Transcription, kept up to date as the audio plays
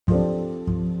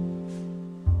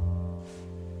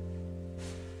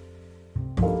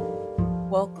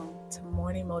Welcome to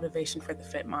Morning Motivation for the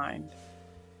Fit Mind.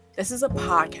 This is a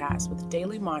podcast with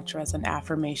daily mantras and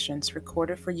affirmations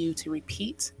recorded for you to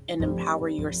repeat and empower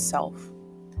yourself.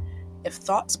 If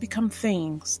thoughts become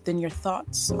things, then your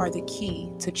thoughts are the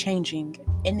key to changing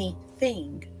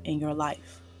anything in your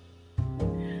life.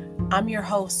 I'm your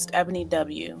host, Ebony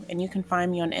W., and you can find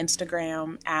me on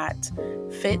Instagram at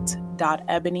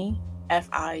fit.ebony,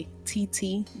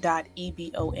 FITT.EBONI,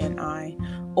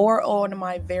 or on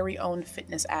my very own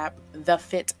fitness app, the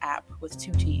Fit app with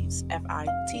 2 T's,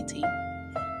 FITT.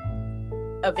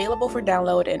 Available for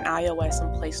download in iOS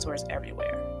and Play stores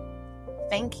everywhere.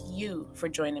 Thank you for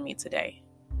joining me today.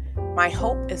 My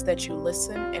hope is that you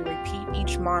listen and repeat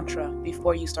each mantra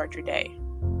before you start your day.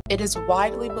 It is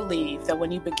widely believed that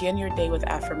when you begin your day with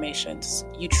affirmations,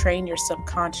 you train your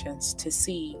subconscious to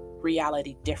see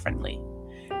reality differently.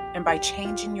 And by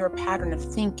changing your pattern of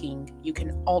thinking, you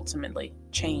can ultimately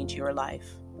change your life.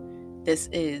 This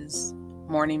is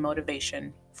Morning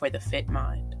Motivation for the Fit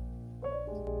Mind.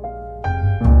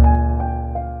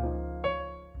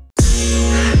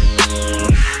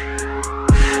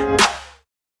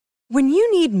 When you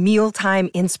need mealtime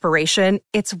inspiration,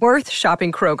 it's worth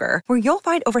shopping Kroger, where you'll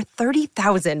find over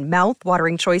 30,000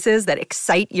 mouth-watering choices that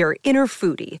excite your inner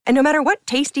foodie. And no matter what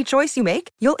tasty choice you make,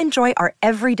 you'll enjoy our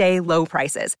everyday low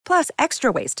prices, plus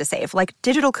extra ways to save, like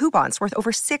digital coupons worth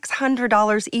over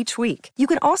 $600 each week. You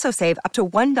can also save up to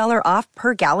 $1 off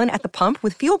per gallon at the pump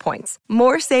with fuel points.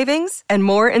 More savings and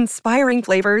more inspiring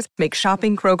flavors make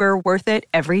shopping Kroger worth it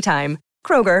every time.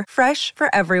 Kroger, fresh for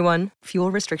everyone.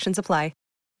 Fuel restrictions apply.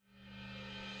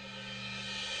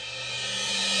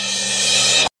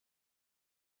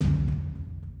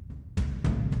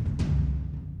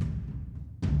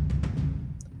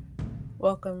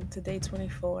 Welcome to day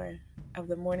 24 of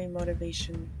the Morning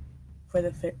Motivation for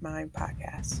the Fit Mind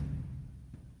podcast.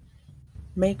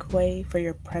 Make way for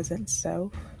your present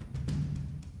self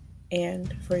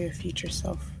and for your future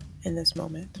self in this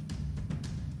moment.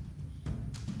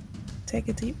 Take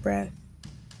a deep breath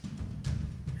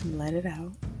and let it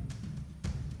out.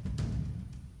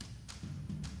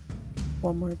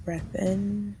 One more breath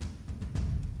in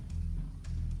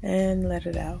and let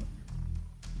it out.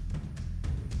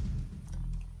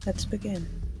 Let's begin.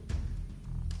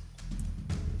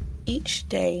 Each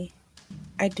day,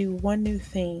 I do one new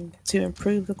thing to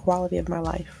improve the quality of my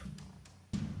life.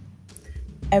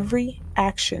 Every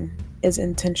action is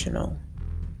intentional.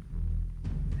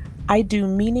 I do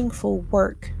meaningful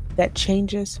work that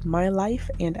changes my life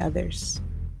and others.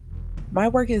 My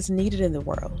work is needed in the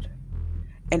world,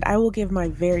 and I will give my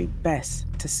very best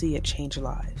to see it change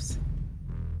lives.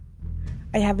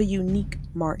 I have a unique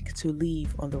mark to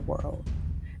leave on the world,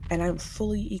 and I'm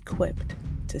fully equipped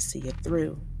to see it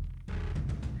through.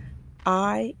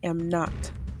 I am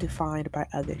not defined by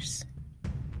others.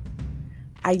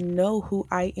 I know who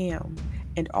I am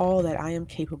and all that I am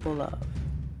capable of.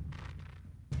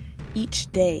 Each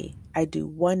day, I do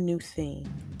one new thing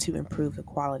to improve the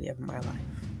quality of my life.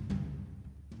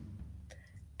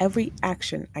 Every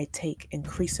action I take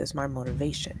increases my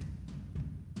motivation.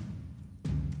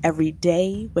 Every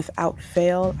day, without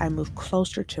fail, I move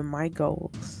closer to my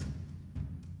goals.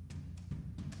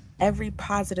 Every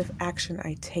positive action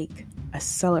I take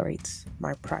accelerates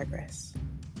my progress.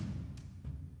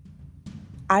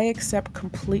 I accept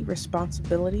complete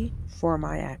responsibility for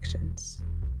my actions.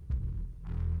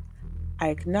 I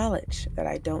acknowledge that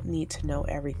I don't need to know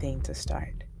everything to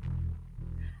start.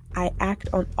 I act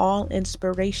on all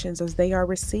inspirations as they are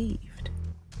received.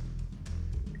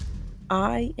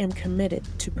 I am committed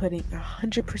to putting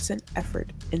 100%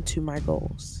 effort into my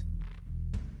goals.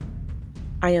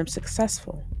 I am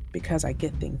successful because I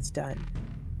get things done.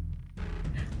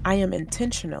 I am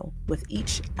intentional with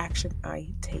each action I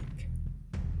take.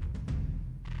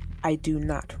 I do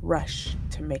not rush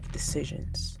to make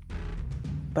decisions,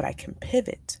 but I can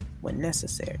pivot when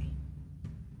necessary.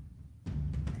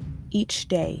 Each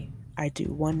day, I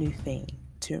do one new thing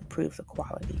to improve the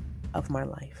quality of my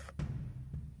life.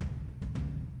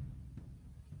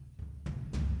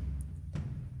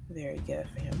 Very good,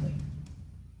 family.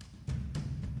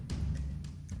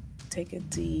 Take a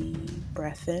deep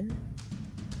breath in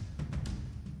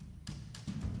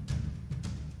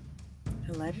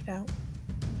and let it out.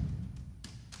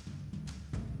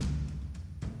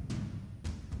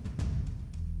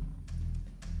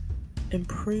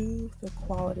 Improve the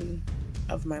quality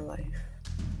of my life.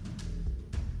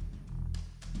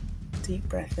 Deep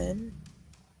breath in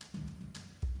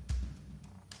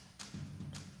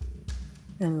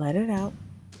and let it out.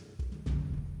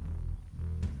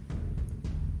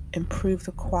 Improve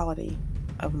the quality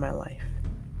of my life.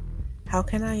 How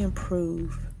can I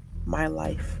improve my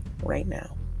life right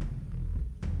now?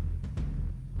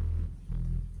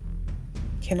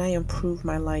 Can I improve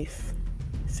my life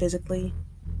physically,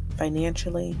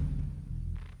 financially,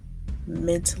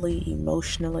 mentally,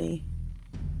 emotionally?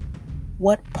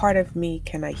 What part of me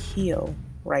can I heal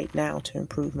right now to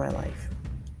improve my life?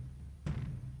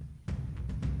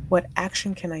 What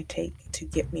action can I take to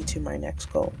get me to my next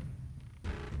goal?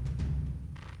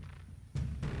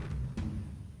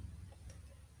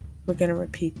 We're going to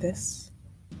repeat this.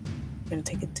 We're going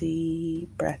to take a deep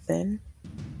breath in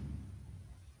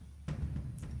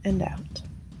and out.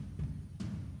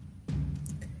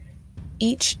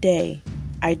 Each day,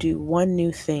 I do one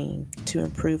new thing to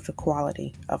improve the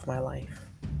quality of my life.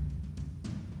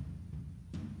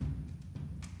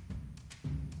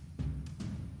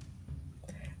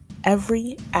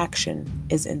 Every action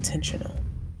is intentional.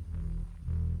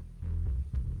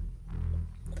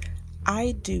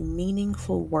 I do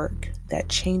meaningful work that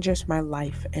changes my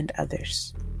life and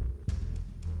others.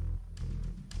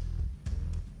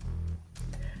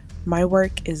 My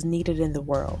work is needed in the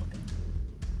world,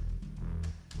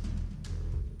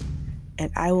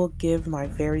 and I will give my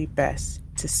very best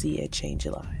to see it change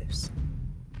lives.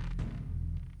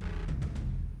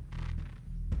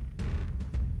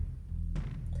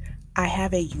 I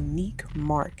have a unique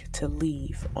mark to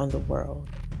leave on the world.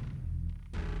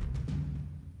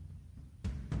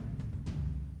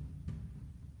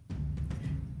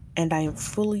 And I am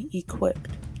fully equipped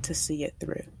to see it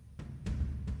through.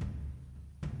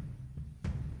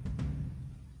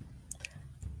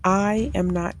 I am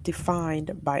not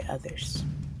defined by others.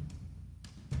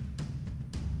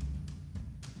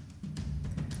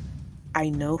 I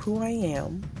know who I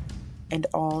am and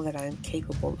all that I am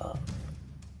capable of.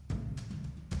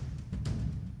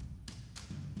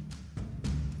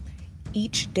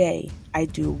 Each day, I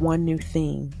do one new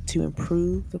thing to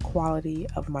improve the quality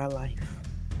of my life.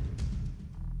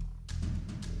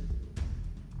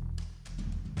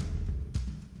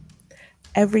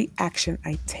 Every action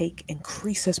I take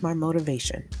increases my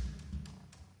motivation.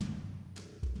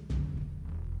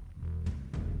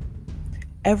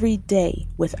 Every day,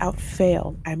 without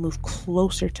fail, I move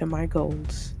closer to my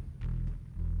goals.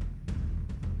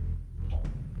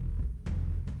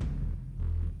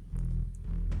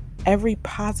 Every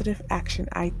positive action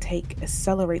I take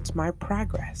accelerates my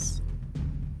progress.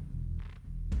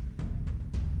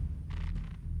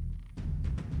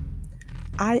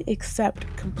 I accept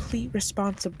complete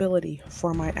responsibility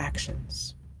for my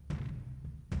actions.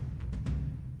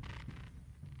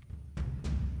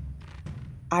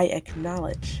 I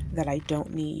acknowledge that I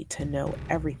don't need to know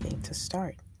everything to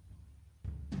start.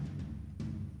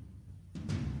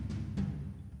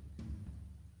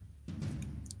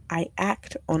 I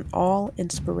act on all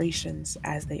inspirations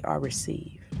as they are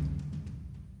received.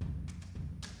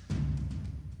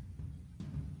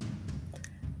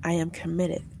 I am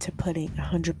committed to putting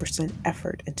 100%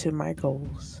 effort into my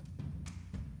goals.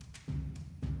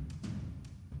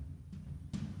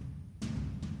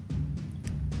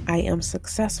 I am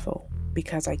successful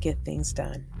because I get things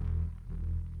done.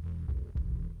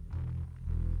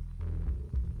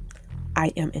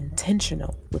 I am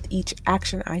intentional with each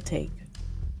action I take.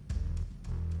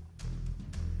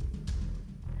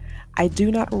 I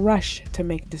do not rush to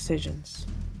make decisions,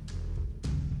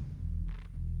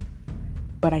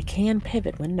 but I can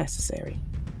pivot when necessary.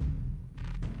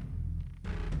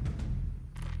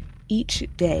 Each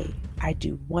day, I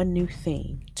do one new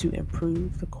thing to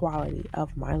improve the quality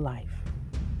of my life.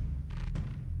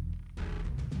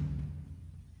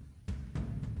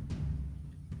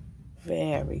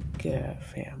 Very good,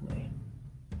 family.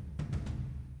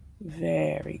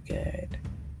 Very good.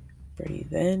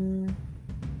 Breathe in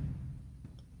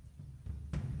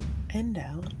and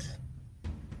out.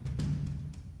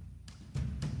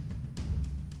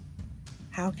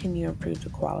 How can you improve the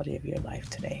quality of your life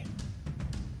today?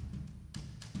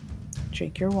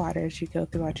 Drink your water as you go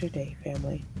throughout your day,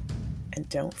 family. And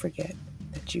don't forget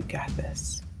that you got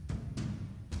this.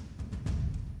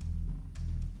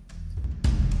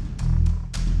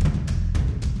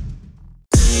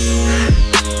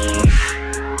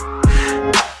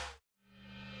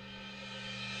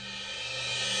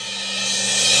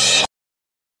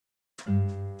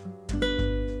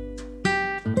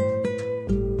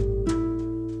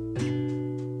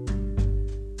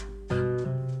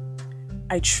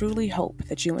 I truly hope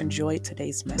that you enjoyed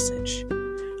today's message.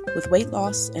 With weight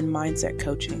loss and mindset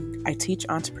coaching, I teach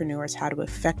entrepreneurs how to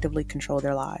effectively control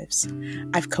their lives.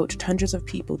 I've coached hundreds of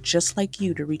people just like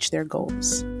you to reach their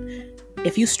goals.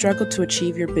 If you struggle to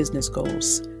achieve your business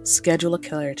goals, schedule a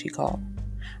clarity call.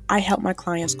 I help my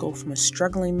clients go from a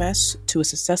struggling mess to a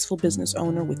successful business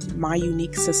owner with my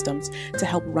unique systems to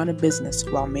help run a business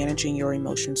while managing your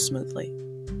emotions smoothly.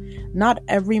 Not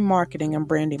every marketing and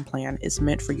branding plan is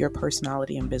meant for your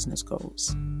personality and business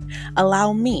goals.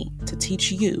 Allow me to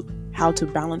teach you how to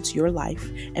balance your life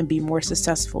and be more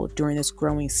successful during this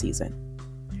growing season.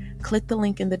 Click the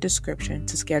link in the description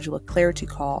to schedule a clarity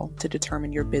call to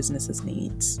determine your business's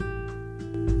needs.